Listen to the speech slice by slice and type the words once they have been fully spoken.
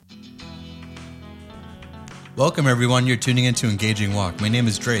Welcome, everyone. You're tuning into Engaging Walk. My name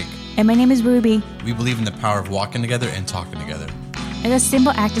is Drake. And my name is Rubie. We believe in the power of walking together and talking together. It's a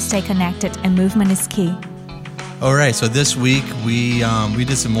simple act to stay connected, and movement is key. All right, so this week we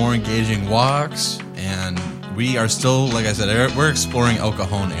did some more engaging walks, and we are still, like I said, we're exploring El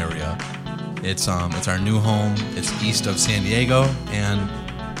Cajon area. It's our new home. It's east of San Diego, and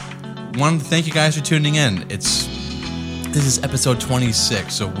wanted to thank you guys for tuning in. This is episode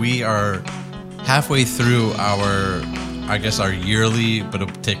 26, so we are halfway through our yearly, but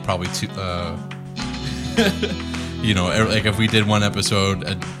it'll take probably two, like if we did one episode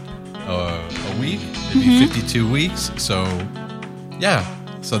a week, it'd be 52 weeks. So yeah,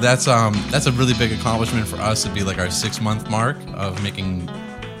 so that's a really big accomplishment for us to be like our 6-month mark of making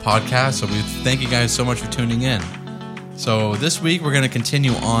podcasts. So we thank you guys so much for tuning in. So this week we're going to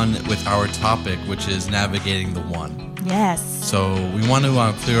continue on with our topic, which is navigating the one. Yes. So we want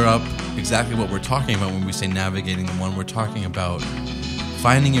to clear up exactly what we're talking about when we say navigating the one. We're talking about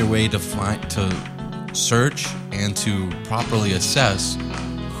finding your way to search and to properly assess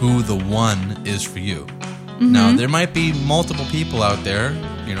who the one is for you. Mm-hmm. Now, there might be multiple people out there.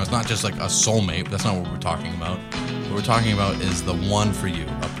 It's not just like a soulmate. That's not what we're talking about. What we're talking about is the one for you,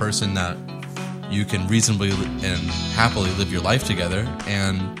 a person that you can reasonably and happily live your life together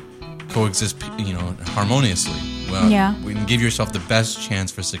and coexist, harmoniously. Well, yeah. We can give yourself the best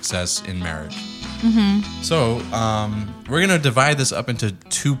chance for success in marriage. Mm-hmm. So we're going to divide this up into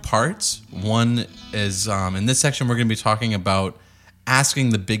 2 parts. One is, in this section, we're going to be talking about asking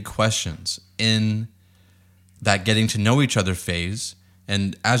the big questions in that getting to know each other phase.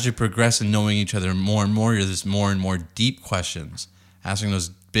 And as you progress in knowing each other more and more, there's more and more deep questions. Asking those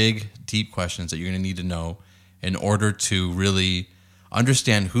big, deep questions that you're going to need to know in order to really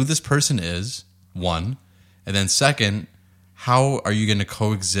understand who this person is, one. And then second, how are you going to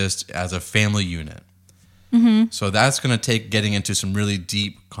coexist as a family unit? Mm-hmm. So that's going to take getting into some really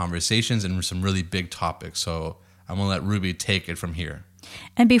deep conversations and some really big topics. So I'm going to let Rubie take it from here.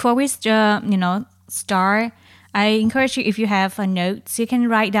 And before we start, I encourage you, if you have a note, you can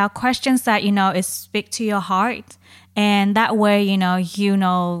write down questions that, speak to your heart. And that way, you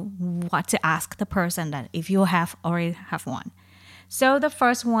know what to ask the person that if you already have one. So the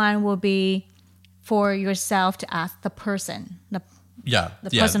first one will be for yourself to ask the person, the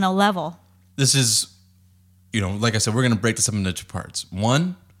personal level. This is, like I said, we're going to break this up into 2 parts.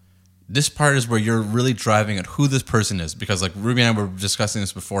 One, this part is where you're really driving at who this person is, because like Rubie and I were discussing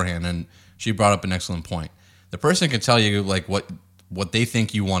this beforehand, and she brought up an excellent point. The person can tell you like what they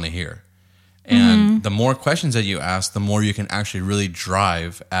think you want to hear. And the more questions that you ask, the more you can actually really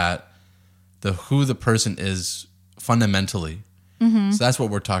drive at who the person is fundamentally. Mm-hmm. So that's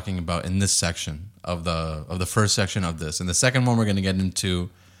what we're talking about in this section of the first section of this. And the second one, we're going to get into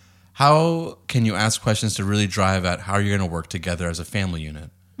how can you ask questions to really drive at how you're going to work together as a family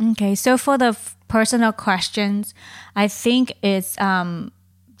unit. Okay, so for the personal questions, I think it's the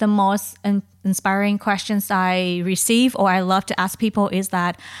most inspiring questions I receive or I love to ask people is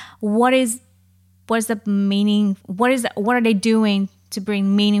that what is the meaning? What are they doing to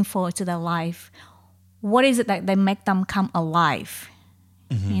bring meaningful to their life? What is it that they make them come alive?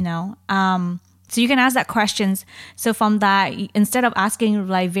 Mm-hmm. So you can ask that questions. So from that, instead of asking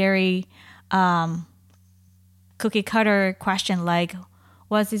like very cookie cutter question like,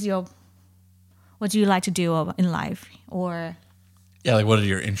 what do you like to do in life? Or like what are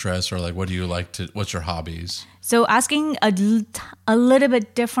your interests, or like what's your hobbies? So asking a little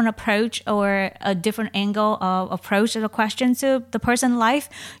bit different approach or a different angle of approach to the question to the person's life,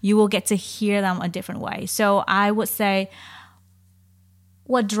 you will get to hear them a different way. So I would say,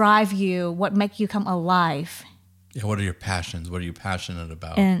 what drive you? What make you come alive? Yeah, what are your passions? What are you passionate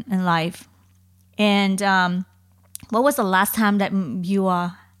about in life? And what was the last time that you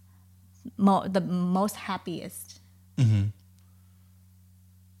are the most happiest in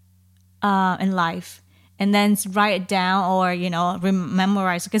life? And then write it down or,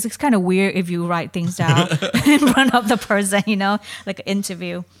 memorize. Because it's kind of weird if you write things down in front of the person, like an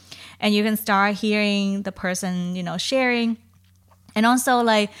interview. And you can start hearing the person, sharing. And also,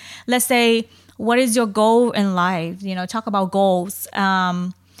 like, let's say, what is your goal in life? Talk about goals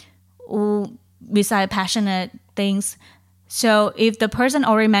beside passionate things. So if the person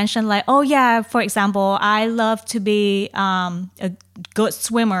already mentioned, like, oh, yeah, for example, I love to be a good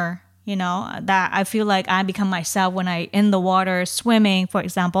swimmer, that I feel like I become myself when I in the water swimming, for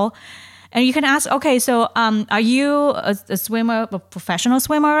example. And you can ask, okay, so are you a swimmer, a professional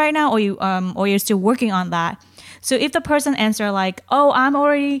swimmer right now, or you're still working on that? So if the person answer like, oh, I'm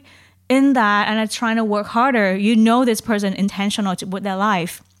already in that and I'm trying to work harder, this person intentional with their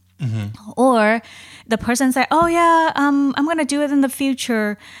life. Or the person said, oh yeah, I'm going to do it in the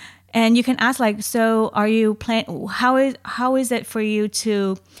future. And you can ask like, so are you plan? How is it for you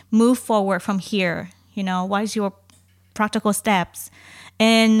to move forward from here? You know, what is your practical steps?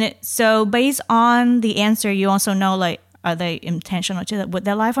 And so based on the answer, you also know like, are they intentional with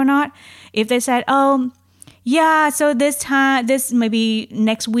their life or not? If they said, oh, yeah, so this maybe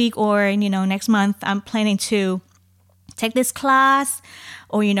next week or, you know, next month, I'm planning to take this class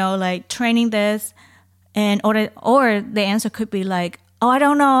or, you know, like training this. And or the answer could be like, oh, I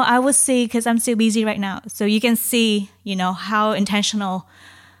don't know, I will see because I'm still busy right now. So you can see, you know, how intentional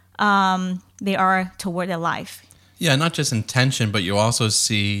they are toward their life. Yeah, not just intention, but you also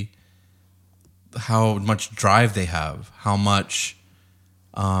see how much drive they have, how much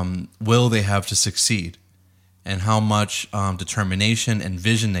will they have to succeed, and how much determination and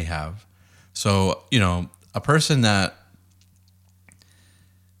vision they have. So, you know, a person that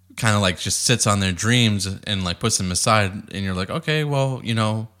kind of like just sits on their dreams and like puts them aside, and you're like, okay, well, you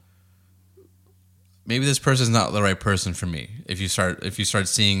know, maybe this person's not the right person for me. If you start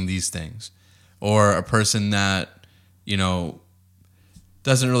seeing these things, or a person that, you know,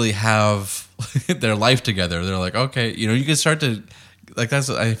 doesn't really have their life together, they're like, okay, you know, you can start to like, that's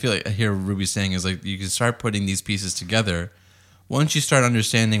what I feel like I hear Rubie saying is like, you can start putting these pieces together once you start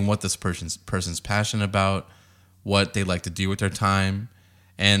understanding what this person's passionate about, what they like to do with their time,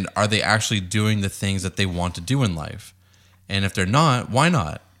 and are they actually doing the things that they want to do in life? And if they're not, why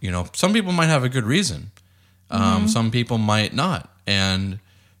not? You know, some people might have a good reason. Some people might not. And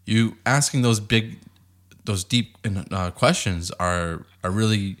you asking those deep questions are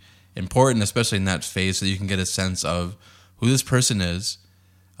really important, especially in that phase, so you can get a sense of who this person is,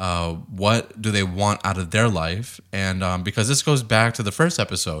 what do they want out of their life, and because this goes back to the first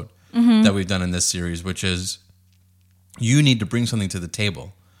episode that we've done in this series, which is you need to bring something to the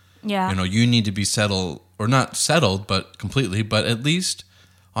table. Yeah. You know, you need to be settled, or not settled, but completely, but at least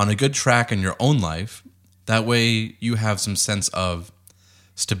on a good track in your own life. That way you have some sense of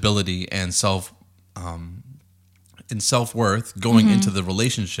stability and self-worth going into the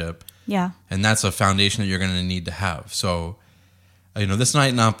relationship. Yeah. And that's a foundation that you're going to need to have. So, you know, this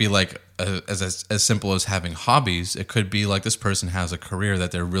might not be like as simple as having hobbies. It could be like this person has a career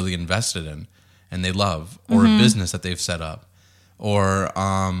that they're really invested in and they love, or a business that they've set up, or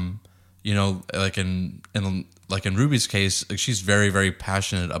you know, like in Rubie's case, like she's very, very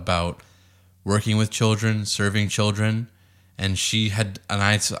passionate about working with children, serving children, and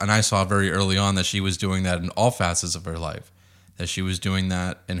I saw very early on that she was doing that in all facets of her life, that she was doing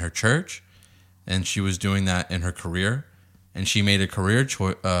that in her church, and she was doing that in her career, and she made a career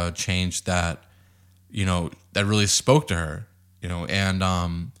change that, you know, that really spoke to her, you know, and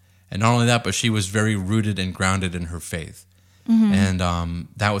not only that, but she was very rooted and grounded in her faith. And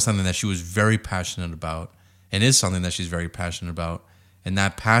that was something that she was very passionate about, and is something that she's very passionate about. And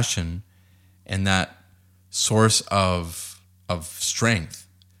that passion and that source of strength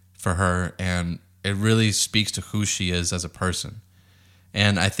for her, and it really speaks to who she is as a person.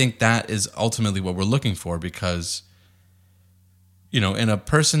 And I think that is ultimately what we're looking for, because, you know, in a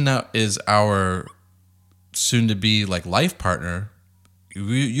person that is our soon-to-be like life partner,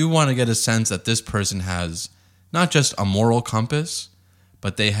 you want to get a sense that this person has not just a moral compass,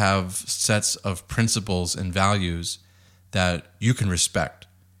 but they have sets of principles and values that you can respect.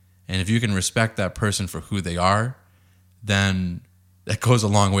 And if you can respect that person for who they are, then that goes a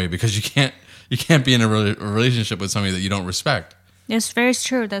long way, because you can't be in a relationship with somebody that you don't respect. It's very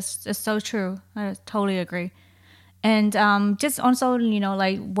true. That's so true. I totally agree. And just also, you know,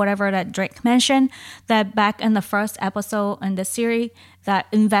 like whatever that Drake mentioned, that back in the first episode in the series, that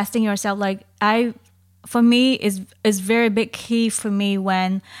investing yourself, like for me is very big key for me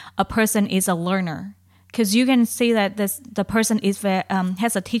when a person is a learner, because you can see that the person is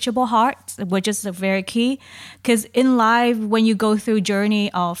has a teachable heart, which is very key. Because in life, when you go through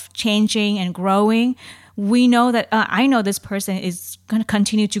journey of changing and growing, we know that I know this person is going to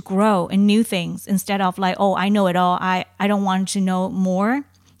continue to grow in new things, instead of like, oh, I know it all, I don't want to know more,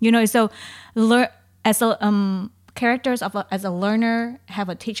 you know. So as a characters as a learner, have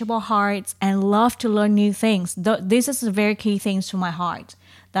a teachable heart and love to learn new things. This is a very key things to my heart,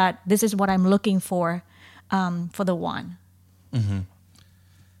 that this is what I'm looking for the one.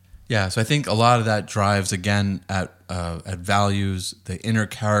 Yeah, so I think a lot of that drives again at values, the inner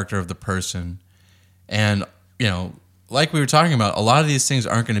character of the person. And, you know, like we were talking about, a lot of these things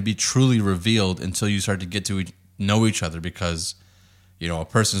aren't going to be truly revealed until you start to get to know each other, because, you know, a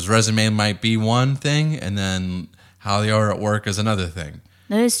person's resume might be one thing, and then how they are at work is another thing.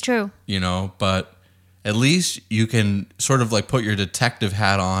 That is true. You know, but at least you can sort of like put your detective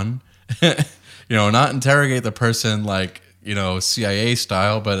hat on, not interrogate the person like, CIA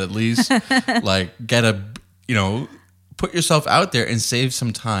style, but at least like put yourself out there and save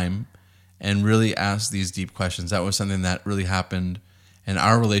some time and really ask these deep questions. That was something that really happened in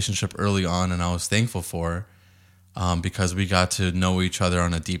our relationship early on, and I was thankful for, because we got to know each other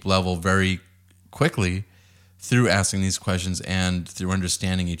on a deep level very quickly through asking these questions and through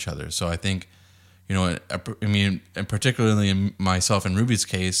understanding each other. So I think, and particularly in myself and Rubie's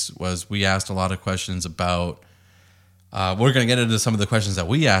case, was we asked a lot of questions about. We're going to get into some of the questions that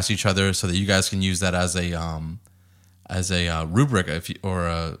we asked each other, so that you guys can use that as a rubric, or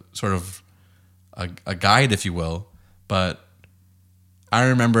a sort of a guide, if you will. But I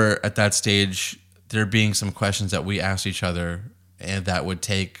remember at that stage there being some questions that we asked each other, and that would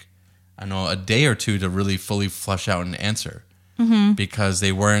take, a day or two to really fully flesh out an answer, because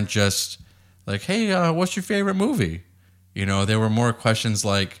they weren't just like, hey, what's your favorite movie? There were more questions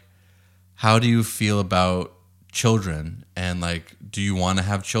like, how do you feel about children? And like, do you want to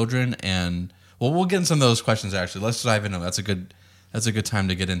have children? And well, we'll get into some of those questions actually. Let's dive into them. That's a good time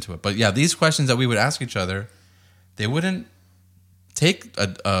to get into it. But yeah, these questions that we would ask each other, they wouldn't take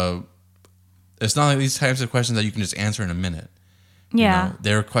it's not like these types of questions that you can just answer in a minute. Yeah.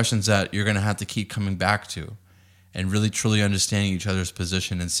 They're questions that you're going to have to keep coming back to, and really truly understanding each other's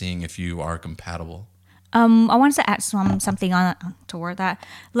position and seeing if you are compatible. I wanted to add something on toward that.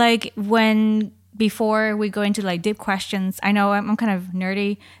 Like before we go into like deep questions, I know I'm kind of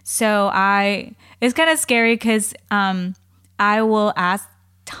nerdy, so it's kind of scary because I will ask.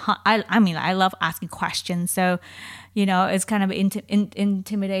 I love asking questions, so it's kind of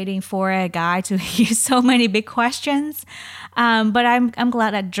intimidating for a guy to use so many big questions. But I'm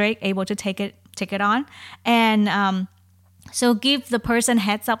glad that Drake able to take it on, and so give the person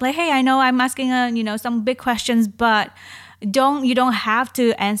heads up, like, hey, I know I'm asking some big questions, but you don't have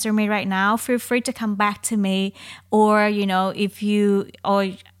to answer me right now. Feel free to come back to me, or if you or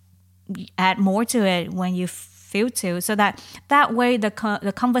add more to it when you feel to, so that way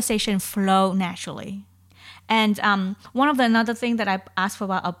the conversation flow naturally. And one of another thing that I ask for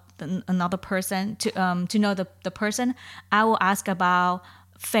about another person to know the person, I will ask about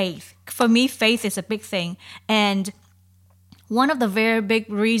faith. For me, faith is a big thing, and one of the very big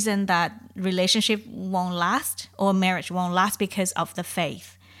reason that relationship won't last or marriage won't last because of the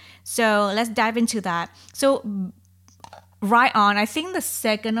faith. So let's dive into that. So right on, I think the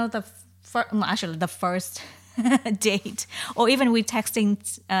second or the first date, or even we texting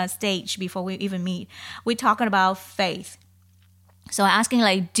stage before we even meet, we're talking about faith. So asking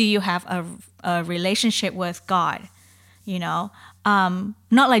like, do you have a relationship with God? Not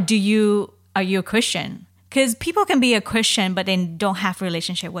like, are you a Christian? Because people can be a Christian, but they don't have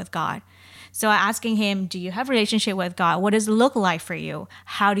relationship with God. So asking him, do you have a relationship with God? What does it look like for you?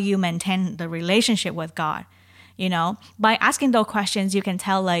 How do you maintain the relationship with God? By asking those questions, you can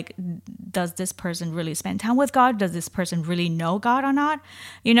tell, like, does this person really spend time with God? Does this person really know God or not?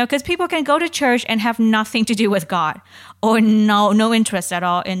 Because people can go to church and have nothing to do with God, or no interest at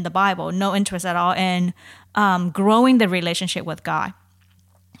all in the Bible, no interest at all in growing the relationship with God.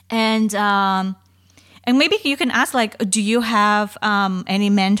 And maybe you can ask, like, do you have any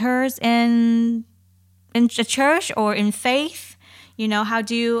mentors in the church or in faith? How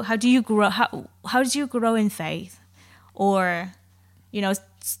do you grow? How did you grow in faith? Or,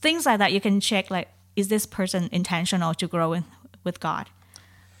 things like that. You can check, like, is this person intentional to grow with God?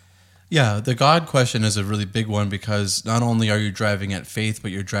 Yeah, the God question is a really big one, because not only are you driving at faith,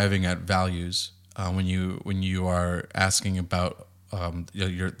 but you're driving at values when you are asking about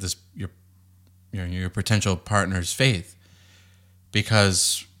your potential partner's faith,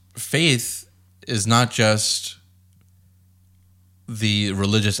 because faith is not just the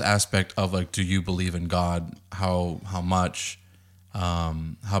religious aspect of, like, do you believe in God? How much?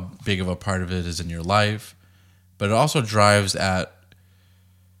 How big of a part of it is in your life? But it also drives at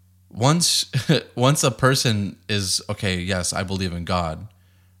once a person is, okay, yes, I believe in God,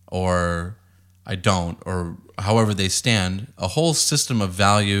 or I don't, or however they stand, a whole system of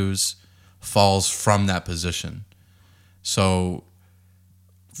values falls from that position. So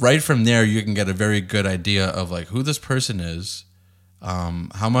right from there, you can get a very good idea of, like, who this person is,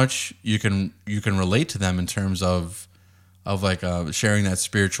 how much you can relate to them in terms of like sharing that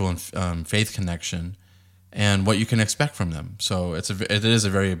spiritual and faith connection, and what you can expect from them. So it is a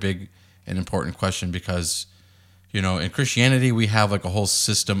very big and important question, because in Christianity we have, like, a whole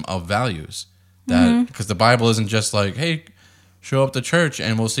system of values that, because the Bible isn't just like, hey, show up to church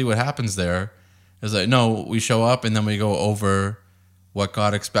and we'll see what happens there. It's like, no, we show up and then we go over what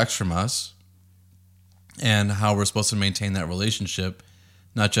God expects from us, and how we're supposed to maintain that relationship,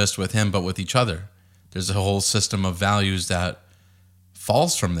 not just with him, but with each other. There's a whole system of values that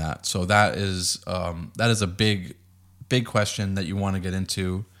falls from that. So that is a big question that you want to get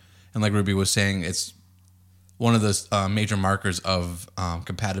into. And like Rubie was saying, it's one of the major markers of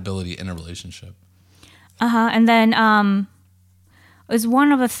compatibility in a relationship. And then it's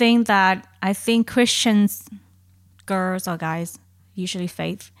one of the things that I think Christians, girls or guys, usually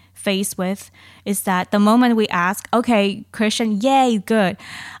face with is that the moment we ask, okay, Christian, yay, good.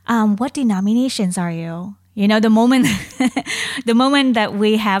 What denominations are you? You know, the moment that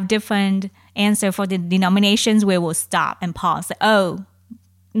we have different answer for the denominations, we will stop and pause. Oh,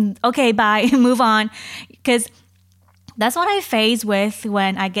 okay, bye, move on. Because that's what I face with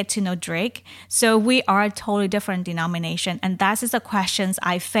when I get to know Drake. So we are a totally different denomination. And that's just the questions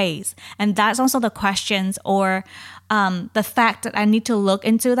I face. And that's also the questions or the fact that I need to look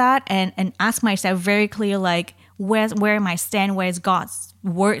into that and ask myself very clear, like, where am I stand? Where is God's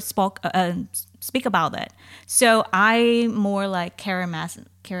word speak about it? So I'm more like charismatic.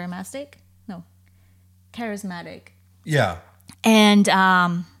 Yeah.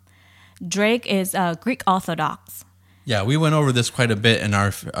 And Drake is Greek Orthodox. Yeah, we went over this quite a bit in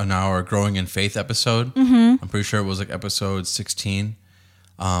our Growing in Faith episode. Mm-hmm. I'm pretty sure it was like episode 16,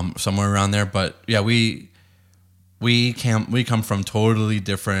 somewhere around there. But yeah, we come from totally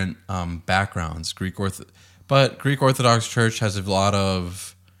different backgrounds. But Greek Orthodox Church has a lot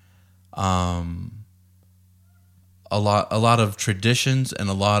of traditions and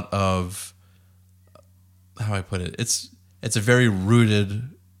a lot of, how I put it, it's a very rooted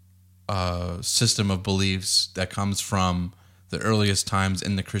system of beliefs that comes from the earliest times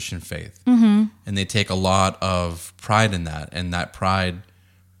in the Christian faith. Mm-hmm. And they take a lot of pride in that. And that pride,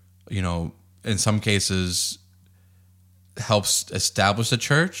 you know, in some cases helps establish the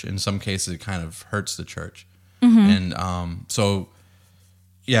church. In some cases, it kind of hurts the church. Mm-hmm. And so,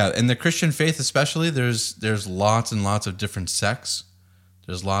 yeah, in the Christian faith especially, there's lots and lots of different sects.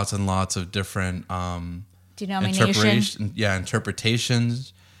 There's lots and lots of different interpretations.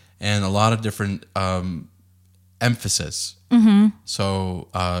 And a lot of different emphasis. Mm-hmm. So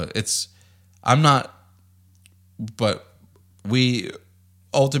but we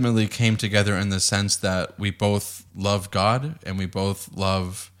ultimately came together in the sense that we both love God and we both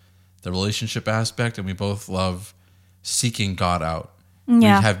love the relationship aspect and we both love seeking God out.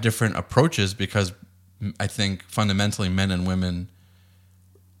 Yeah. We have different approaches because I think fundamentally men and women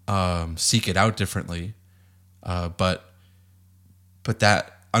seek it out differently. But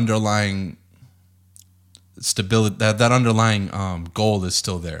that underlying stability, that underlying goal is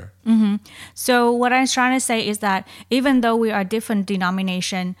still there. Mm-hmm. So what I'm trying to say is that even though we are different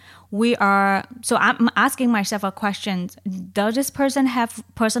denomination, so I'm asking myself a question: does this person have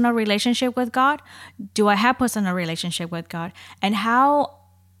personal relationship with God? Do I have personal relationship with God? And how?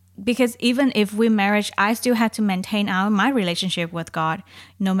 Because even if we marriage, I still have to maintain my relationship with God,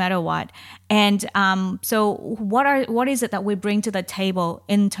 no matter what. And so, what is it that we bring to the table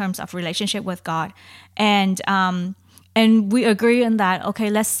in terms of relationship with God? And we agree on that. Okay,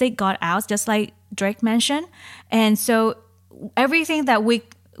 let's seek God out, just like Drake mentioned. And so, everything that we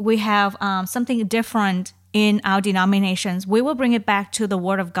have something different in our denominations, we will bring it back to the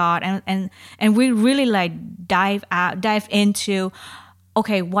Word of God, and we really like dive into.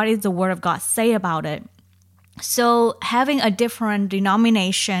 Okay, what does the Word of God say about it? So having a different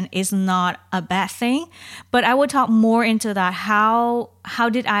denomination is not a bad thing, but I would talk more into that. How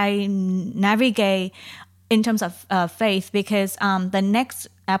did I navigate in terms of faith? Because the next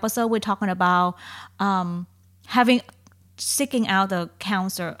episode we're talking about seeking out the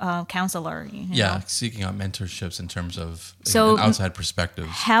counselor. Yeah, seeking out mentorships in terms of an outside perspective.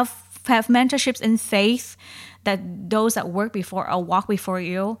 Have mentorships in faith, that those that work before or walk before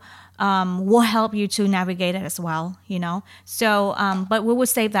you will help you to navigate it as well, you know. So, but we will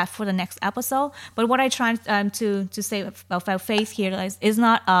save that for the next episode. But what I try to say about faith here is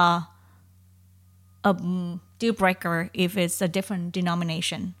not a deal breaker if it's a different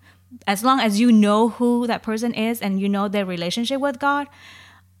denomination. As long as you know who that person is and you know their relationship with God,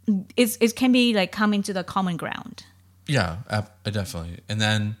 it can be like coming to the common ground. Yeah, definitely. And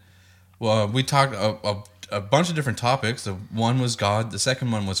then, well, we talked a bunch of different topics. The one was God. The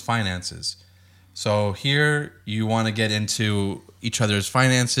second one was finances. So here you want to get into each other's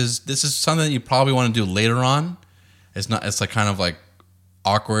finances. This is something that you probably want to do later on. It's like kind of like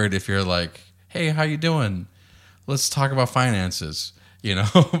awkward if you're like, hey, how you doing? Let's talk about finances, you know,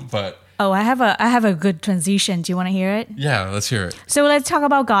 but. Oh, I have a good transition. Do you want to hear it? Yeah, let's hear it. So let's talk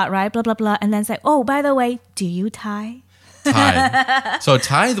about God, right? Blah, blah, blah. And then say, oh, by the way, do you tithe? Tithe. So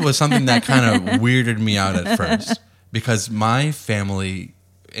tithe was something that kind of weirded me out at first because my family,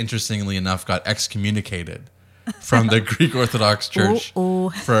 interestingly enough, got excommunicated from the Greek Orthodox Church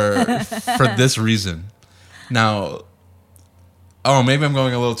for this reason. Now, maybe I'm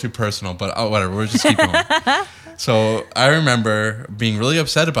going a little too personal, but whatever. We'll just keep going. So I remember being really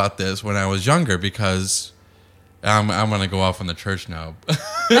upset about this when I was younger because I'm going to go off on the church now.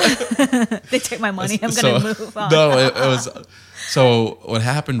 They take my money. I'm going to move on. No, it was. So what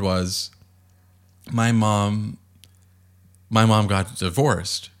happened was my mom got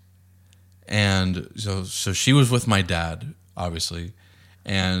divorced. And so she was with my dad, obviously.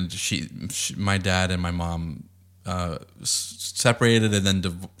 And my dad and my mom separated and then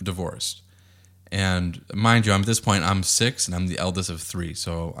divorced. And mind you, at this point, I'm 6 and I'm the eldest of 3.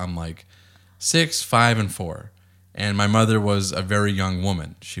 So I'm like 6, 5, and 4. And my mother was a very young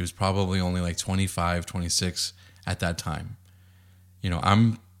woman. She was probably only like 25, 26 at that time. You know,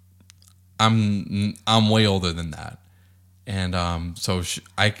 I'm way older than that. And so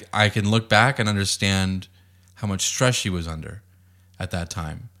I can look back and understand how much stress she was under at that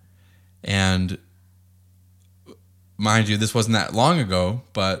time. And mind you, this wasn't that long ago,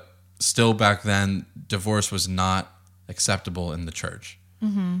 but still back then, divorce was not acceptable in the church.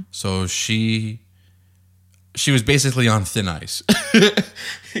 Mm-hmm. So she was basically on thin ice.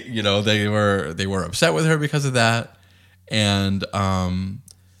 You know, they were upset with her because of that. And I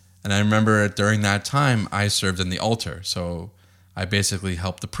remember during that time, I served in the altar. So I basically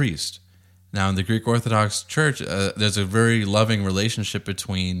helped the priest. Now, in the Greek Orthodox Church, there's a very loving relationship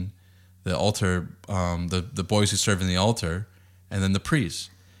between the altar, the boys who serve in the altar, and then the priests.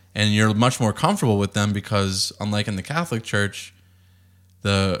 And you're much more comfortable with them because, unlike in the Catholic Church,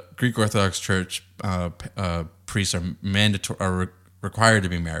 the Greek Orthodox Church priests are required to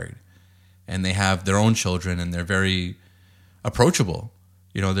be married. And they have their own children, and they're very approachable.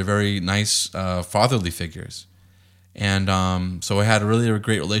 You know, they're very nice fatherly figures. And so I had a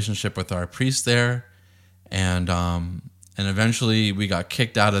great relationship with our priest there. And eventually we got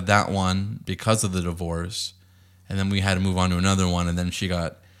kicked out of that one because of the divorce. And then we had to move on to another one. And then she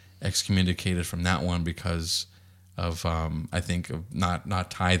got excommunicated from that one because of, I think, of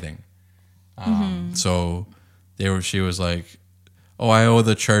not tithing. So she was like, oh, I owe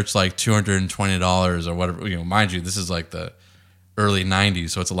the church like $220 or whatever. You know, mind you, this is like the early 90s,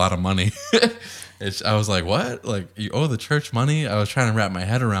 so it's a lot of money. I was like, what? Like, you owe the church money? I was trying to wrap my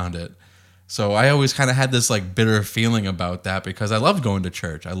head around it. So I always kind of had this like bitter feeling about that because I loved going to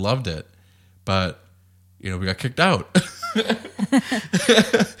church. I loved it. But, you know, we got kicked out.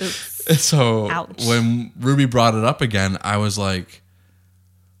 So ouch. When Rubie brought it up again, I was like,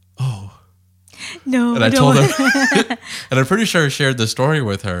 oh. No, and I told her, and I'm pretty sure I shared the story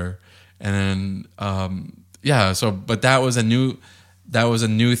with her. And then, yeah, so, but that was a new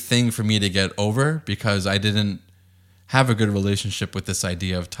thing for me to get over because I didn't have a good relationship with this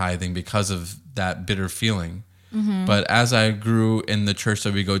idea of tithing because of that bitter feeling. Mm-hmm. But as I grew in the church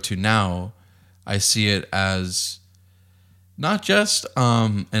that we go to now, I see it as not just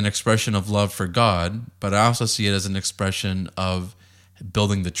an expression of love for God, but I also see it as an expression of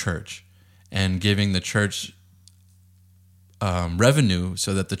building the church and giving the church revenue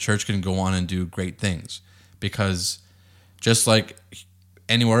so that the church can go on and do great things. Because just like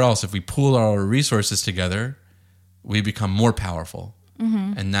anywhere else, if we pool our resources together, we become more powerful.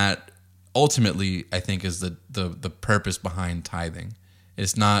 Mm-hmm. And that ultimately, I think, is the purpose behind tithing.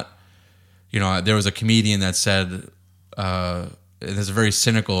 It's not, you know, there was a comedian that said, it has a very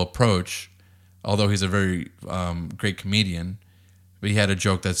cynical approach, although he's a very great comedian. But he had a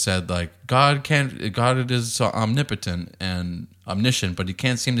joke that said, like, God is so omnipotent and omniscient, but he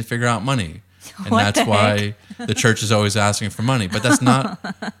can't seem to figure out money. And that's why the church is always asking for money. But that's not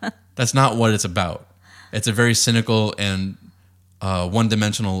what it's about. It's a very cynical and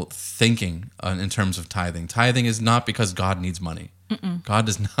one-dimensional thinking in terms of tithing. Tithing is not because God needs money. Mm-mm. God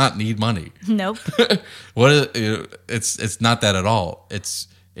does not need money. Nope. It's not that at all. It's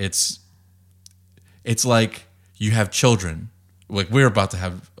like you have children. Like we're about to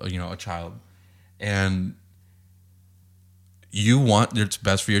have a child, and you want what's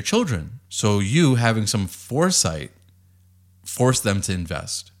best for your children. So you, having some foresight, force them to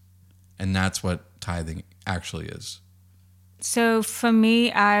invest. And that's what tithing actually is. So for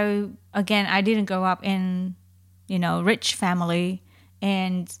me, I didn't grow up in, rich family.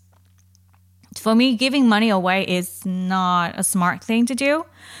 And for me, giving money away is not a smart thing to do.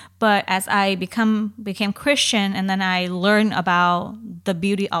 But as I became Christian, and then I learned about the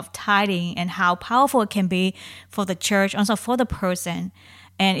beauty of tithing and how powerful it can be for the church, also for the person.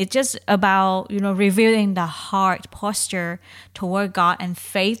 And it's just about, revealing the heart posture toward God and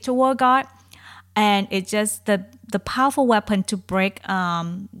faith toward God. And it's just the powerful weapon to break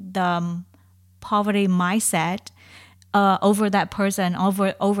the poverty mindset over that person,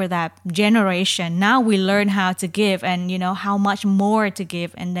 over that generation. Now we learn how to give and, how much more to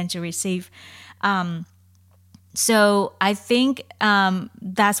give and then to receive. So I think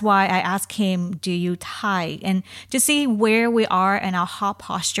that's why I asked him, do you tithe? And to see where we are in our heart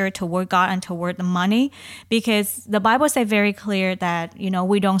posture toward God and toward the money. Because the Bible says very clear that,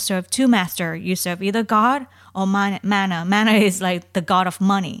 we don't serve two masters. You serve either God or manna. Manna is like the God of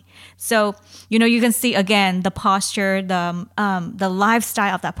money. So, you can see again the posture, the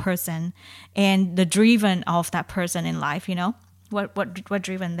lifestyle of that person and the driven of that person in life, what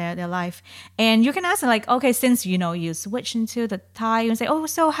driven their life. And you can ask them like, okay, since you switch into the tithe and say, oh,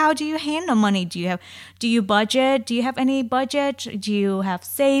 so how do you handle money? Do you budget? Do you have any budget? Do you have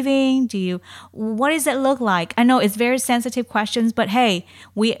saving? What does it look like? I know it's very sensitive questions, but hey,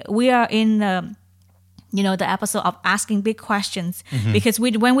 we are in the the episode of asking big questions, because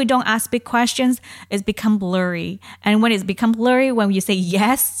when we don't ask big questions, it's become blurry. And when it's become blurry, when you say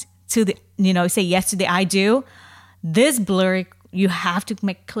yes to the I do, this blurry, you have to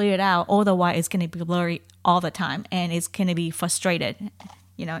make clear it out. Otherwise, it's going to be blurry all the time, and it's going to be frustrated,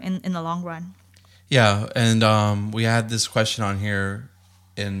 in the long run. Yeah, and we had this question on here,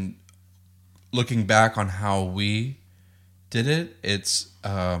 and looking back on how we did it, it's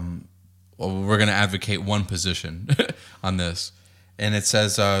we're going to advocate one position on this, and it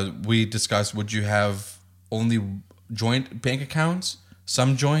says we discussed: would you have only joint bank accounts,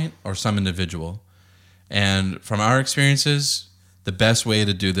 some joint, or some individual? And from our experiences, the best way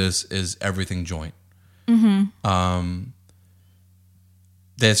to do this is everything joint.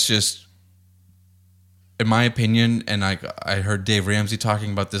 That's just, in my opinion, and I heard Dave Ramsey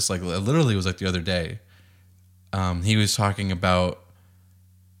talking about this, like literally it was like the other day. He was talking about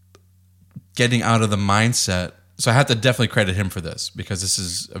getting out of the mindset. So I have to definitely credit him for this, because this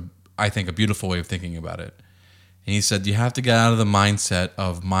is, I think, a beautiful way of thinking about it. And he said, you have to get out of the mindset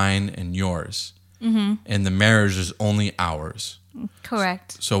of mine and yours. And the marriage is only ours.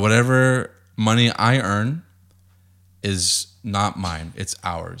 Correct. So whatever money I earn is not mine, it's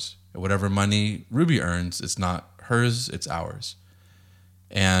ours. Whatever money Rubie earns, it's not hers, it's ours.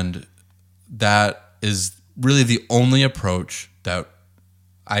 And that is really the only approach that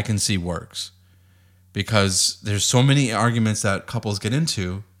I can see works. Because there's so many arguments that couples get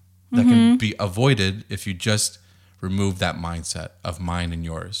into that can be avoided if you just remove that mindset of mine and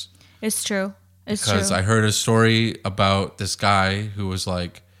yours. It's true. Because I heard a story about this guy who was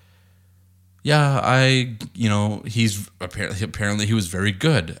like, he's apparently he was very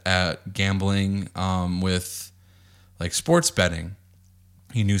good at gambling with like sports betting.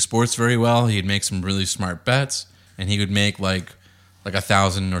 He knew sports very well. He'd make some really smart bets, and he would make like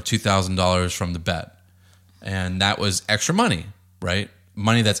 $1,000 or $2,000 from the bet. And that was extra money, right?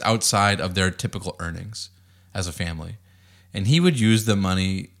 Money that's outside of their typical earnings as a family. And he would use the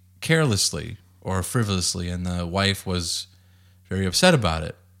money carelessly or frivolously, and the wife was very upset about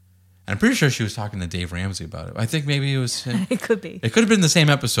it. And I'm pretty sure she was talking to Dave Ramsey about it. I think maybe it was him. It could be. It could have been the same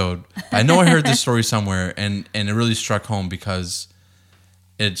episode. I know I heard this story somewhere, and it really struck home, because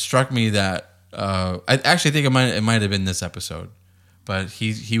it struck me that I actually think it might have been this episode, but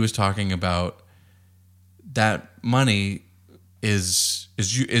he was talking about that money is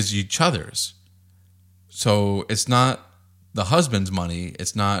each other's. So it's not the husband's money.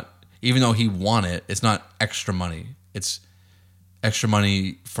 It's not, even though he won it, it's not extra money. It's extra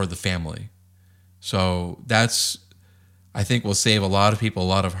money for the family. So that's, I think, will save a lot of people a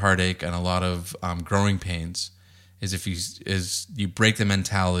lot of heartache and a lot of growing pains. Is if you break the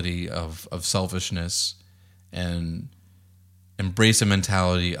mentality of selfishness and embrace a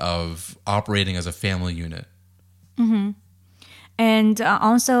mentality of operating as a family unit. And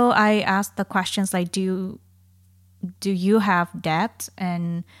also, I asked the questions like, do you have debt,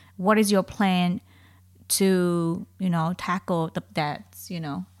 and what is your plan to tackle the debts?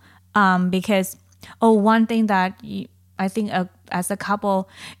 Because one thing that I think as a couple,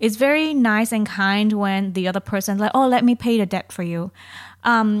 it's very nice and kind when the other person like, oh, let me pay the debt for you.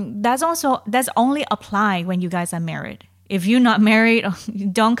 That's only apply when you guys are married. If you're not married,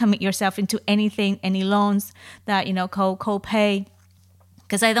 don't commit yourself into anything, any loans that co-pay,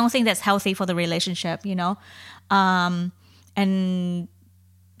 because I don't think that's healthy for the relationship. And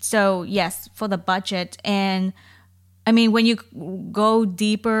so yes, for the budget. And I mean, when you go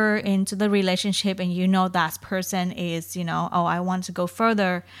deeper into the relationship and that person is, I want to go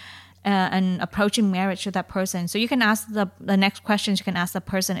further, and approaching marriage to that person. So you can ask the next questions you can ask the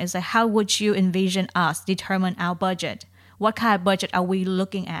person is like, how would you envision us determine our budget? What kind of budget are we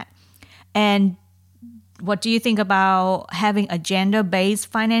looking at? And what do you think about having a gender-based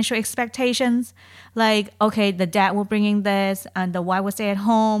financial expectations? Like, okay, the dad will bring in this, and the wife will stay at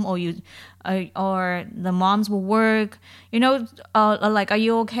home, or the moms will work. Like, are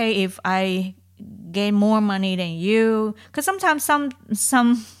you okay if I gain more money than you? Because sometimes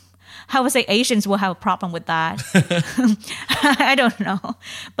some I would say Asians will have a problem with that. I don't know,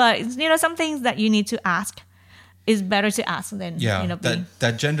 but some things that you need to ask. Is better to ask than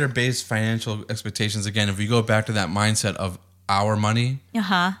that gender-based financial expectations. Again, if we go back to that mindset of our money,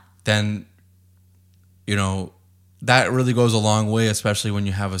 then that really goes a long way, especially when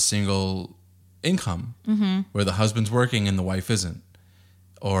you have a single income where the husband's working and the wife isn't,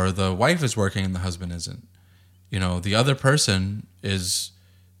 or the wife is working and the husband isn't. The other person is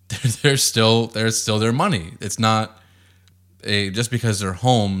they're still their money. It's not just because they're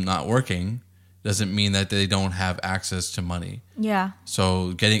home not working doesn't mean that they don't have access to money. Yeah.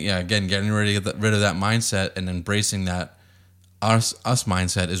 So getting rid of that mindset and embracing that us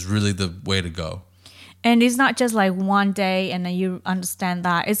mindset is really the way to go. And it's not just like one day and then you understand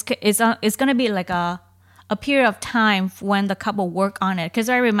that. It's going to be like a period of time when the couple work on it. Because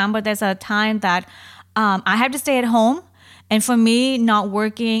I remember there's a time that I have to stay at home, and for me, not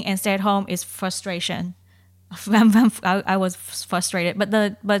working and stay at home is frustration. I was frustrated,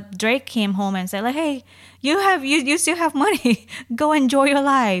 but Drake came home and said like, "Hey, you still have money. Go enjoy your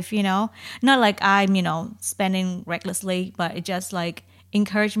life." Not like I'm spending recklessly, but it just like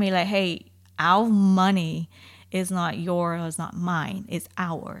encouraged me like, "Hey, our money is not yours, it's not mine, it's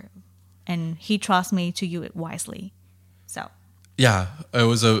our," and he trusts me to use it wisely. So yeah, it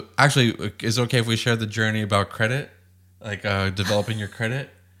was actually. Is it okay if we share the journey about credit, like developing your credit?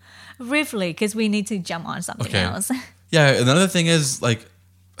 Briefly, because we need to jump on something else. Yeah, another thing is like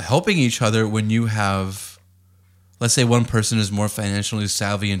helping each other when you have, let's say one person is more financially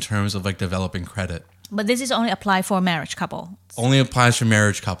savvy in terms of like developing credit. But this is only applied for marriage couple. Only applies for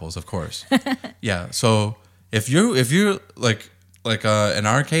marriage couples, of course. Yeah, so if you're like in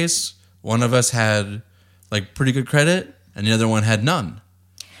our case, one of us had like pretty good credit and the other one had none.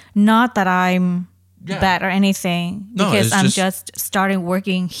 Not that I'm bad or anything, because I'm just starting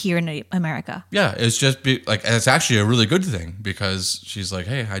working here in America. Yeah, it's actually a really good thing because she's like,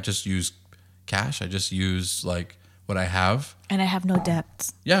 hey, I just use cash. I just use like what I have, and I have no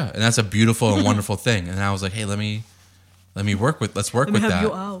debts. Yeah, and that's a beautiful and wonderful thing. And I was like, hey, let's work with that.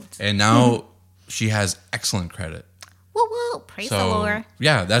 You out. And now she has excellent credit. Woo woo! Praise the Lord.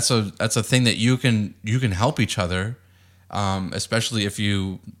 Yeah, that's a thing that you can help each other, especially if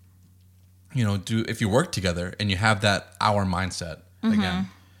you. If you work together and you have that our mindset again.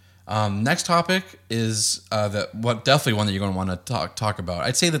 Next topic is definitely one that you're going to want to talk about.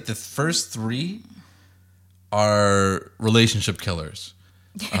 I'd say that the first three are relationship killers: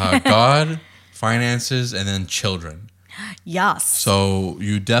 God, finances, and then children. Yes. So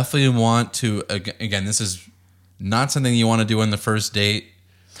you definitely want to. Again, this is not something you want to do on the first date.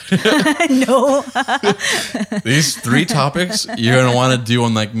 No. These three topics you're going to want to do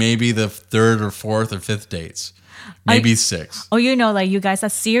on like maybe the third or fourth or fifth dates. Maybe six. Oh, like you guys are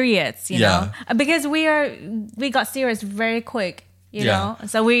serious, you know? Because we got serious very quick, you know?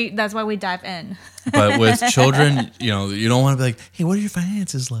 So that's why we dive in. But with children, you don't want to be like, hey, what are your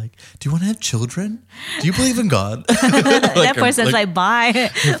finances like? Do you want to have children? Do you believe in God? That person's like, bye.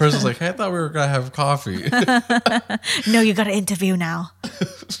 The person's like, hey, I thought we were going to have coffee. No, you got to interview now.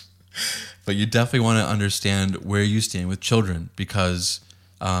 But you definitely want to understand where you stand with children, because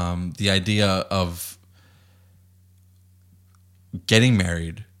the idea of getting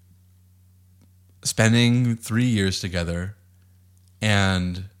married, spending 3 years together,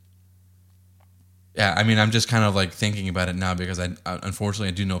 and I'm just kind of like thinking about it now because unfortunately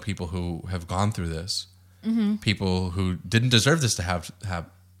I do know people who have gone through this, people who didn't deserve this to have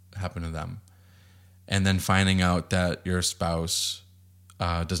happen to them, and then finding out that your spouse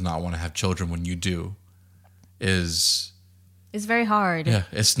does not want to have children when you do it's very hard. Yeah,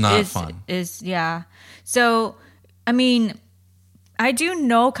 it's not fun. So, I do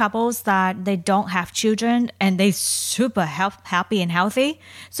know couples that they don't have children and they super happy and healthy.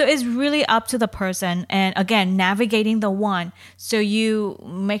 So it's really up to the person. And again, navigating the one. So you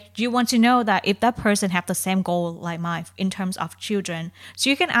want to know that if that person have the same goal like mine in terms of children.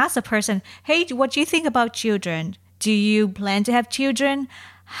 So you can ask the person, hey, what do you think about children? Do you plan to have children?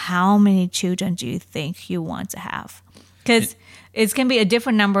 How many children do you think you want to have? Because it can be a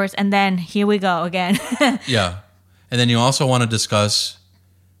different numbers. And then here we go again. Yeah. And then you also want to discuss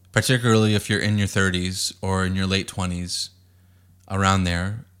particularly if you're in your 30s or in your late 20s, around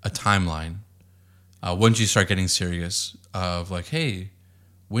there, a timeline. Once you start getting serious of like, hey,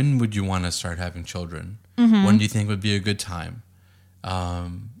 when would you want to start having children? When do you think would be a good time?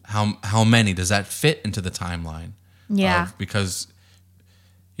 How many? Does that fit into the timeline? Yeah. Because,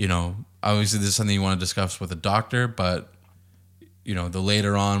 obviously this is something you want to discuss with a doctor, but, the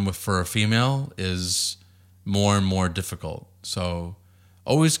later on for a female is more and more difficult. So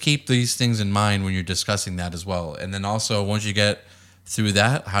always keep these things in mind when you're discussing that as well. And then also, once you get through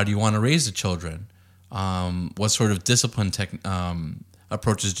that, how do you want to raise the children? What sort of discipline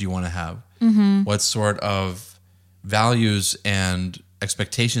approaches do you want to have? What sort of values and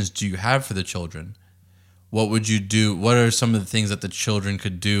expectations do you have for the children? What would you do? What are some of the things that the children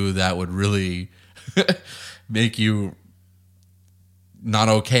could do that would really make you not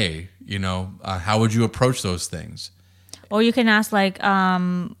okay? How would you approach those things? Or you can ask like,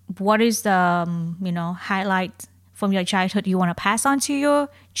 what is the, highlight from your childhood you want to pass on to your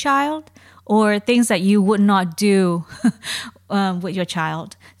child? Or things that you would not do with your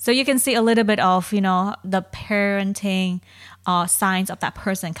child. So you can see a little bit of, the parenting signs of that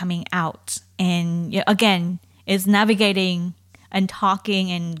person coming out. And again, it's navigating and talking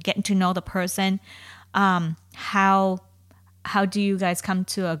and getting to know the person. How do you guys come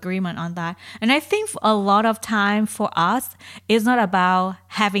to agreement on that? And I think a lot of time for us, it's not about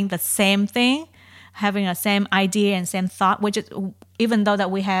having the same thing, having the same idea and same thought, which is, even though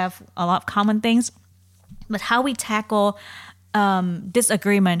that we have a lot of common things, but how we tackle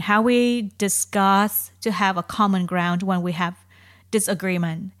disagreement, how we discuss to have a common ground when we have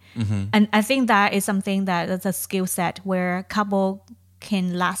disagreement. And I think that is something that's a skill set where a couple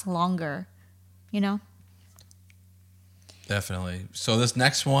can last longer, Definitely. So this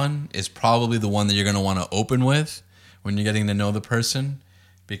next one is probably the one that you're going to want to open with when you're getting to know the person,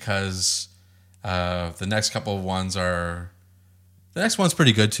 because the next couple of ones are... The next one's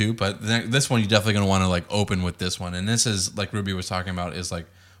pretty good too, but this one you're definitely going to want to like open with this one. And this is, like Rubie was talking about, is like,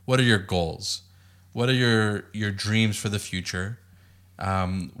 what are your goals? What are your dreams for the future?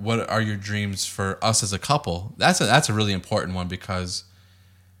 What are your dreams for us as a couple? That's a really important one, because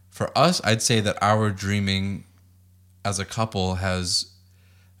for us, I'd say that our dreaming as a couple has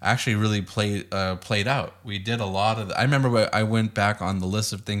actually really played out. We did a lot of... I remember when I went back on the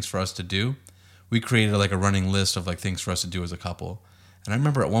list of things for us to do. We created like a running list of like things for us to do as a couple. And I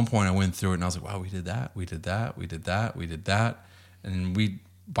remember at one point I went through it and I was like, wow, we did that, we did that, we did that, we did that. And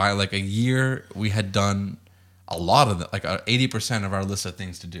by like a year, we had done a lot of it, like 80% of our list of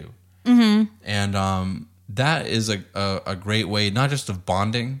things to do. And that is a great way, not just of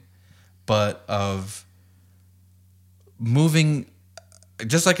bonding, but of moving,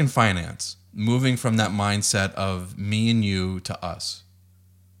 just like in finance, moving from that mindset of me and you to us.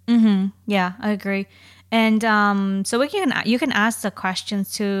 Yeah, I agree. And so you can ask the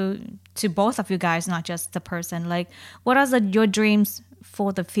questions to both of you guys, not just the person. Like, what are your dreams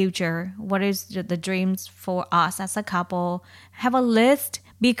for the future? What is the dreams for us as a couple? Have a list.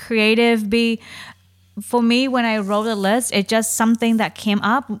 Be creative. For me, when I wrote a list, it's just something that came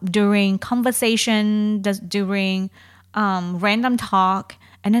up during conversation, during random talk.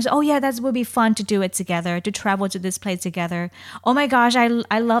 And I said, oh yeah, that would be fun to do it together, to travel to this place together. Oh my gosh,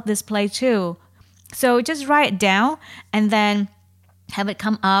 I love this place too. So just write it down and then have it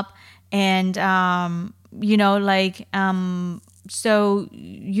come up. And, so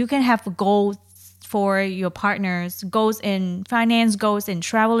you can have goals for your partners, goals in finance, goals in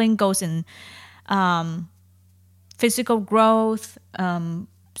traveling, goals in physical growth,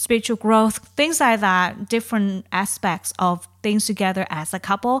 spiritual growth, things like that, different aspects of things together as a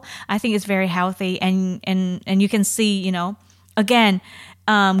couple. I think it's very healthy, and you can see, again,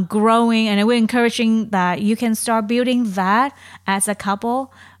 growing, and we're encouraging that you can start building that as a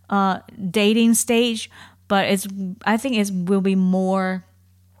couple, dating stage. But I think it will be more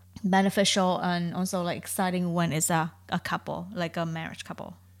beneficial and also like exciting when it's a couple, like a marriage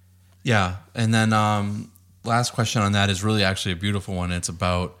couple. Yeah, and then last question on that is really actually a beautiful one. It's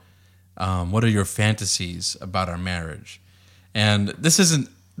about what are your fantasies about our marriage, and this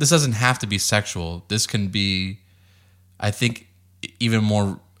doesn't have to be sexual. This can be, I think, even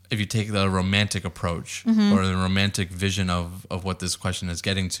more if you take the romantic approach or the romantic vision of what this question is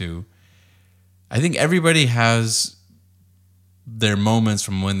getting to. I think everybody has their moments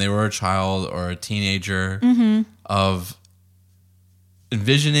from when they were a child or a teenager of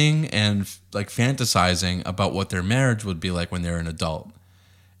envisioning and like fantasizing about what their marriage would be like when they're an adult.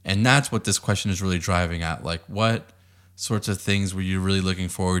 And that's what this question is really driving at. Like, what sorts of things were you really looking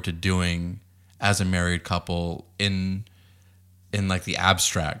forward to doing as a married couple in in like the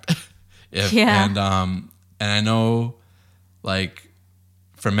abstract. Yeah. And I know, like,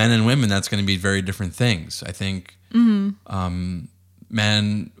 for men and women, that's going to be very different things. I think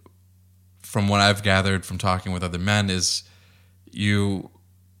men, from what I've gathered from talking with other men, is you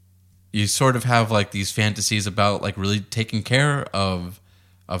sort of have like these fantasies about like really taking care of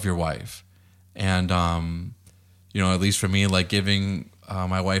your wife, and at least for me, like giving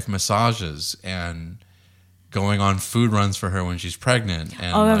my wife massages and going on food runs for her when she's pregnant.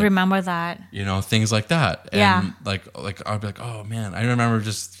 And I remember that. Things like that. Yeah. And like I'll be like, oh man, I remember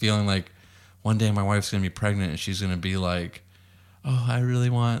just feeling like one day my wife's gonna be pregnant and she's gonna be like, oh, I really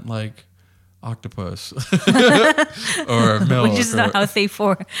want like octopus or milk, which is not healthy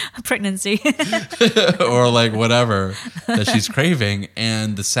for pregnancy, or like whatever that she's craving,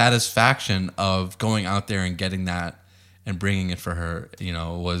 and the satisfaction of going out there and getting that and bringing it for her,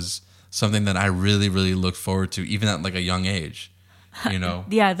 was something that I really, really looked forward to, even at like a young age.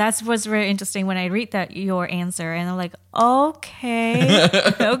 Yeah, that was very interesting when I read your answer, and I'm like, okay,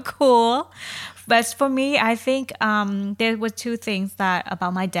 cool. But for me, I think there were two things that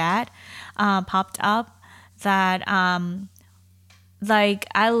about my dad popped up that like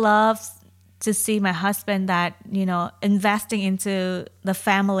I love to see my husband that investing into the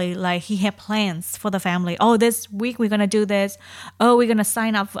family. Like he had plans for the family. Oh, this week we're gonna do this. Oh, we're gonna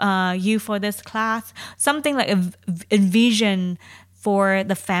sign up you for this class. Something like a vision for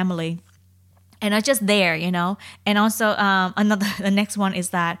the family. And I'm just there, And also the next one is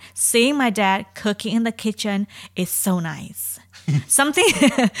that seeing my dad cooking in the kitchen is so nice. something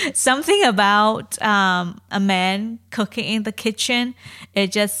about a man cooking in the kitchen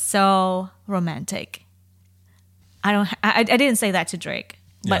is just so romantic. I didn't say that to Drake,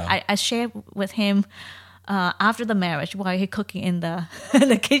 but yeah. I shared with him after the marriage while he cooking in the in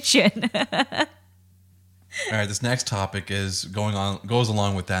the kitchen. All right, this next topic goes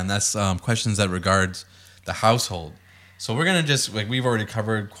along with that, and that's questions that regards the household. So we're gonna just we've already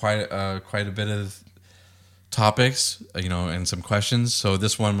covered quite a bit of topics, and some questions. So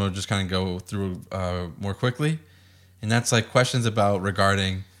this one we'll just kind of go through more quickly, and that's like questions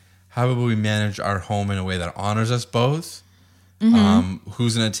regarding how will we manage our home in a way that honors us both.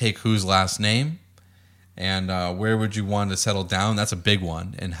 Who's gonna take whose last name, and where would you want to settle down? That's a big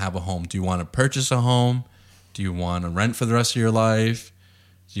one, and have a home. Do you want to purchase a home? Do you want to rent for the rest of your life?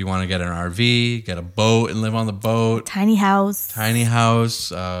 Do you want to get an RV, get a boat and live on the boat? Tiny house.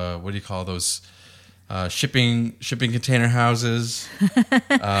 What do you call those? Shipping container houses.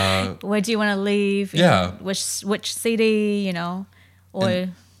 Where do you want to live? Yeah. Which city? Or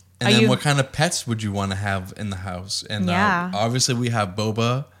and then what kind of pets would you want to have in the house? And obviously we have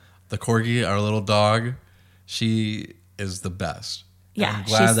Boba, the corgi, our little dog. She is the best. Yeah, I'm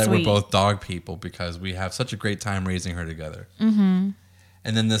glad that sweet. we're both dog people because we have such a great time raising her together. And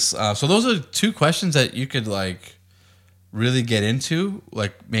then this, so those are two questions that you could like really get into,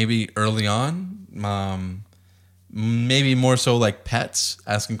 like maybe early on, maybe more so like pets,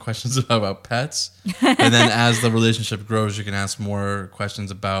 asking questions about pets. And then as the relationship grows, you can ask more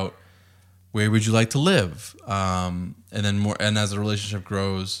questions about where would you like to live, and then and as the relationship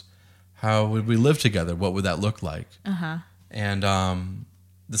grows, how would we live together? What would that look like? And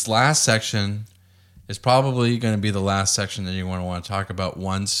this last section is probably going to be the last section that you want to talk about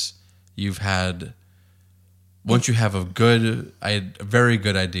once you have a very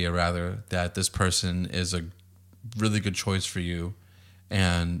good idea, rather, that this person is a really good choice for you,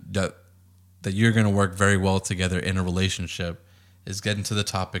 and that you're going to work very well together in a relationship, is getting to the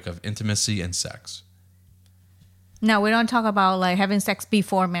topic of intimacy and sex. No, we don't talk about like having sex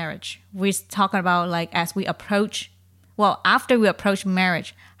before marriage. We're talking about like as we approach. Well, after we approach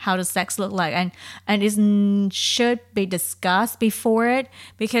marriage, how does sex look like? And it should be discussed before it,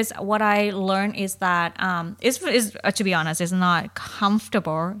 because what I learned is that, to be honest, it's not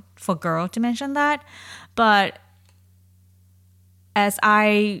comfortable for girl to mention that. But as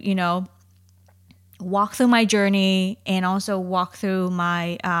I, walk through my journey and also walk through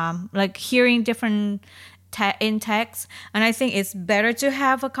my, hearing different in text, and I think it's better to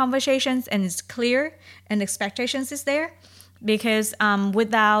have a conversations and it's clear and expectations is there, because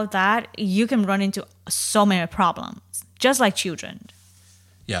without that you can run into so many problems, just like children.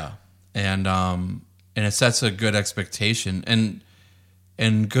 Yeah, and it sets a good expectation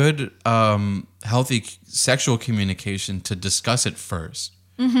and good healthy sexual communication to discuss it first.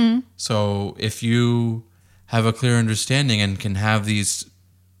 So if you have a clear understanding and can have these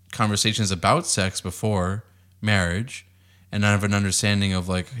conversations about sex before marriage, and have an understanding of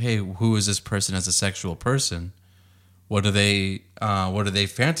like, hey, who is this person as a sexual person? What do they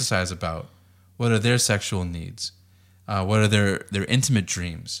fantasize about? What are their sexual needs? What are their intimate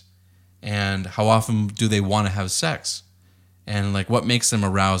dreams? And how often do they want to have sex? And like what makes them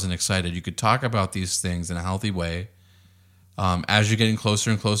aroused and excited? You could talk about these things in a healthy way as you're getting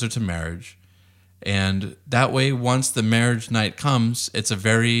closer and closer to marriage. And that way, once the marriage night comes, it's a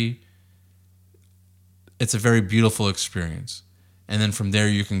very beautiful experience. And then from there,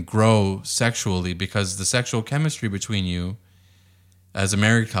 you can grow sexually, because the sexual chemistry between you as a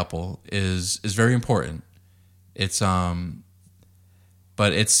married couple is very important. It's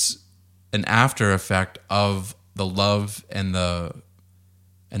but it's an after effect of the love and the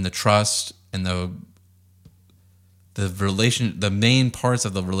trust and the main parts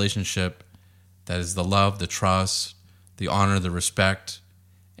of the relationship, that is the love, the trust, the honor, the respect,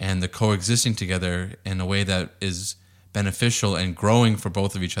 and the coexisting together in a way that is beneficial and growing for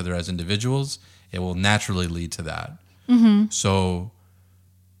both of each other as individuals. It will naturally lead to that. Mm-hmm. So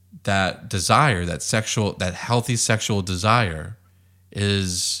that desire, that healthy sexual desire,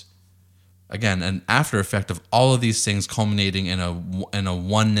 is again an after effect of all of these things culminating in a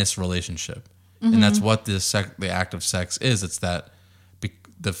oneness relationship. Mm-hmm. And that's what the act of sex is. It's that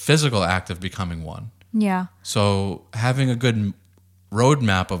the physical act of becoming one. Yeah. So having a good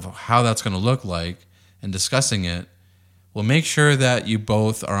roadmap of how that's going to look like and discussing it will make sure that you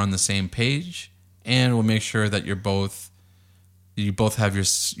both are on the same page, and will make sure that you both have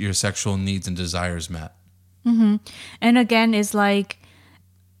your sexual needs and desires met. Mm-hmm. And again, it's like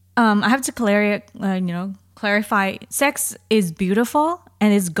I have to clarify. Sex is beautiful,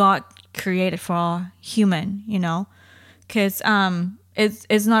 and it's God created for human. Because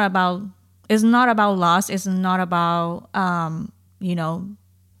it's not about lust. It's not about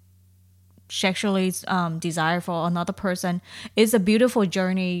sexually desire for another person. It's a beautiful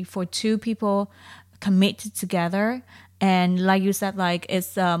journey for two people committed together. And like you said, like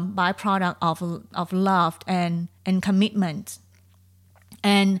it's a byproduct of love and commitment.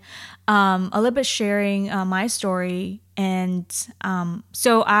 And a little bit sharing my story. And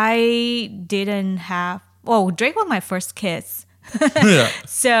so I didn't have. Drake was my first kiss. Yeah.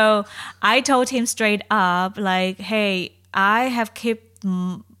 So I told him straight up, like, hey, I have kept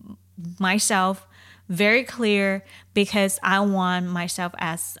myself very clear because I want myself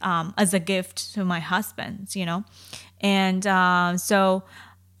as a gift to my husband, And so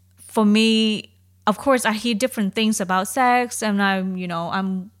for me, of course, I hear different things about sex, and I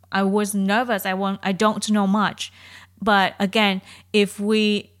was nervous. I don't know much, but again,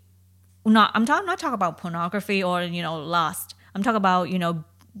 I'm not talking about pornography or lust. I'm talking about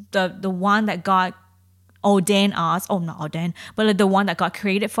the one that God ordained us. Oh, not ordained, but like the one that God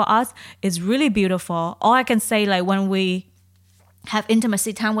created for us is really beautiful. All I can say, like when we have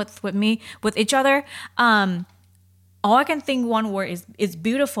intimacy time with each other, all I can think one word is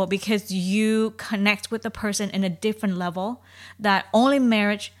beautiful, because you connect with the person in a different level that only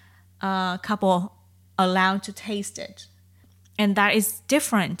marriage couple allowed to taste it. And that is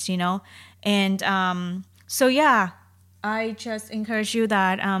different, And so, yeah, I just encourage you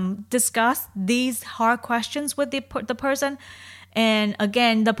that discuss these hard questions with the person. And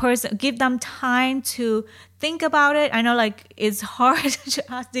again, the person, give them time to think about it. I know like it's hard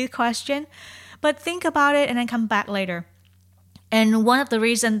to ask this question, but think about it and then come back later. And one of the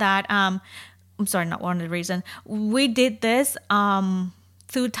reasons that, not one of the reasons, we did this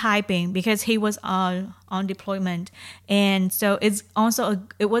through typing, because he was on deployment. And so it was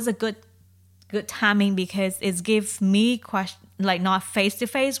a good timing, because it gives me not face to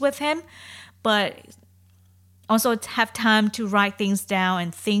face with him, but also have time to write things down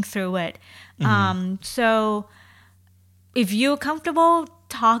and think through it. Mm-hmm. So if you're comfortable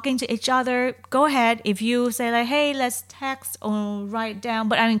talking to each other, go ahead. If you say like, hey, let's text or write down,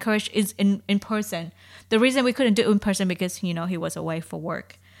 but I encourage is in person. The reason we couldn't do it in person because he was away for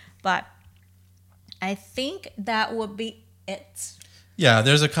work. But I think that would be it. Yeah,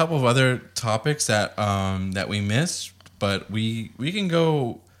 there's a couple of other topics that we missed, but we can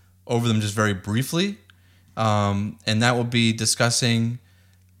go over them just very briefly, and that will be discussing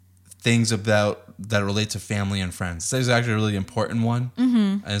things that relate to family and friends. This is actually a really important one,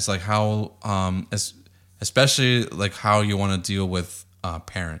 mm-hmm. And it's like how, especially like how you want to deal with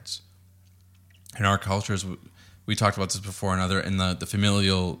parents. In our cultures, we talked about this before in the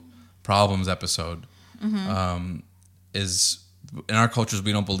familial problems episode, mm-hmm. Is in our cultures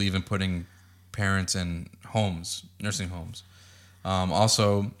we don't believe in putting parents in nursing homes.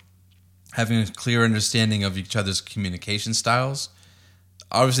 Also, having a clear understanding of each other's communication styles.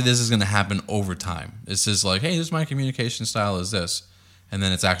 Obviously, this is going to happen over time. It's just like, hey, this is my communication style is this, and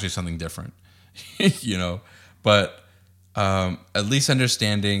then it's actually something different, But at least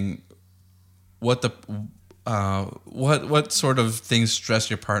understanding what what sort of things stress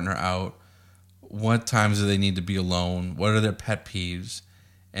your partner out? What times do they need to be alone? What are their pet peeves?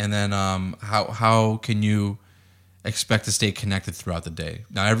 And then how can you expect to stay connected throughout the day?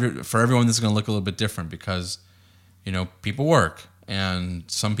 Now, for everyone, this is going to look a little bit different because, people work, and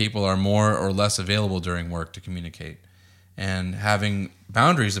some people are more or less available during work to communicate. And having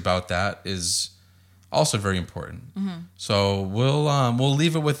boundaries about that is also very important. Mm-hmm. So we'll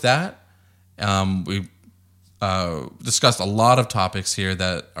leave it with that. We discussed a lot of topics here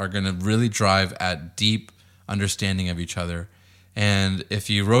that are going to really drive at deep understanding of each other. And if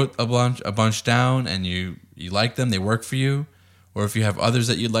you wrote a bunch down and you like them, they work for you, or if you have others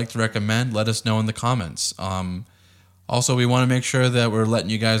that you'd like to recommend, let us know in the comments. Also, we want to make sure that we're letting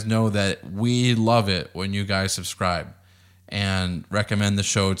you guys know that we love it when you guys subscribe and recommend the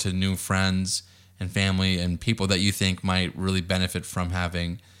show to new friends and family and people that you think might really benefit from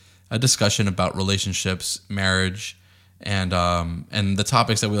having a discussion about relationships, marriage, and the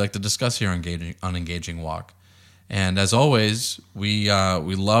topics that we like to discuss here on Engaging Walk. And as always, we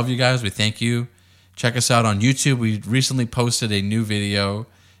love you guys. We thank you. Check us out on YouTube. We recently posted a new video.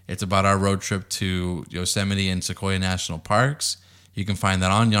 It's about our road trip to Yosemite and Sequoia National Parks. You can find that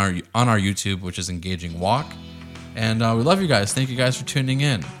on our YouTube, which is Engaging Walk. And we love you guys. Thank you guys for tuning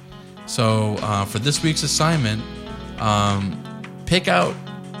in. So for this week's assignment, pick out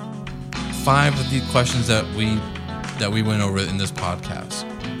 5 of the questions that we went over in this podcast,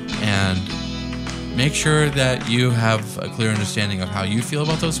 and make sure that you have a clear understanding of how you feel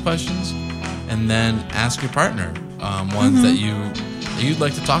about those questions, and then ask your partner ones that you'd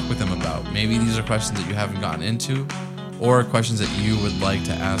like to talk with them about. Maybe these are questions that you haven't gotten into, or questions that you would like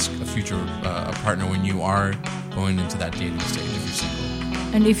to ask a future a partner when you are going into that dating stage if you're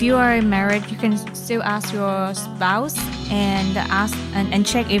single. And if you are married, you can still ask your spouse and ask and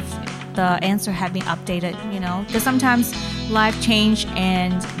check if the answer had been updated, because sometimes life change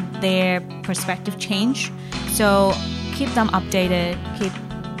and their perspective change. So keep them updated, keep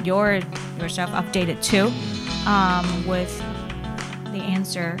yourself updated too with the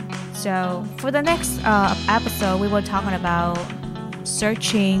answer. So for the next episode, we will talk about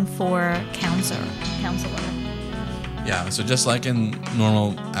searching for counselor. Yeah, so just like in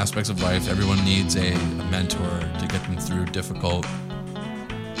normal aspects of life, everyone needs a mentor to get them through difficult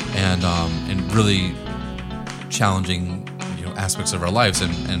and really challenging aspects of our lives,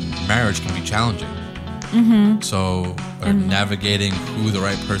 and marriage can be challenging. Mm-hmm. So navigating who the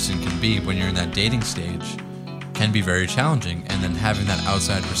right person can be when you're in that dating stage can be very challenging, and then having that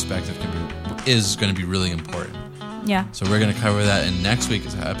outside perspective is going to be really important. Yeah. So we're going to cover that in next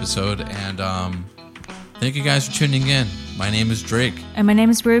week's episode, and thank you guys for tuning in. My name is Drake. And my name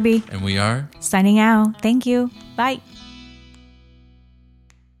is Rubie. And we are signing out. Thank you. Bye.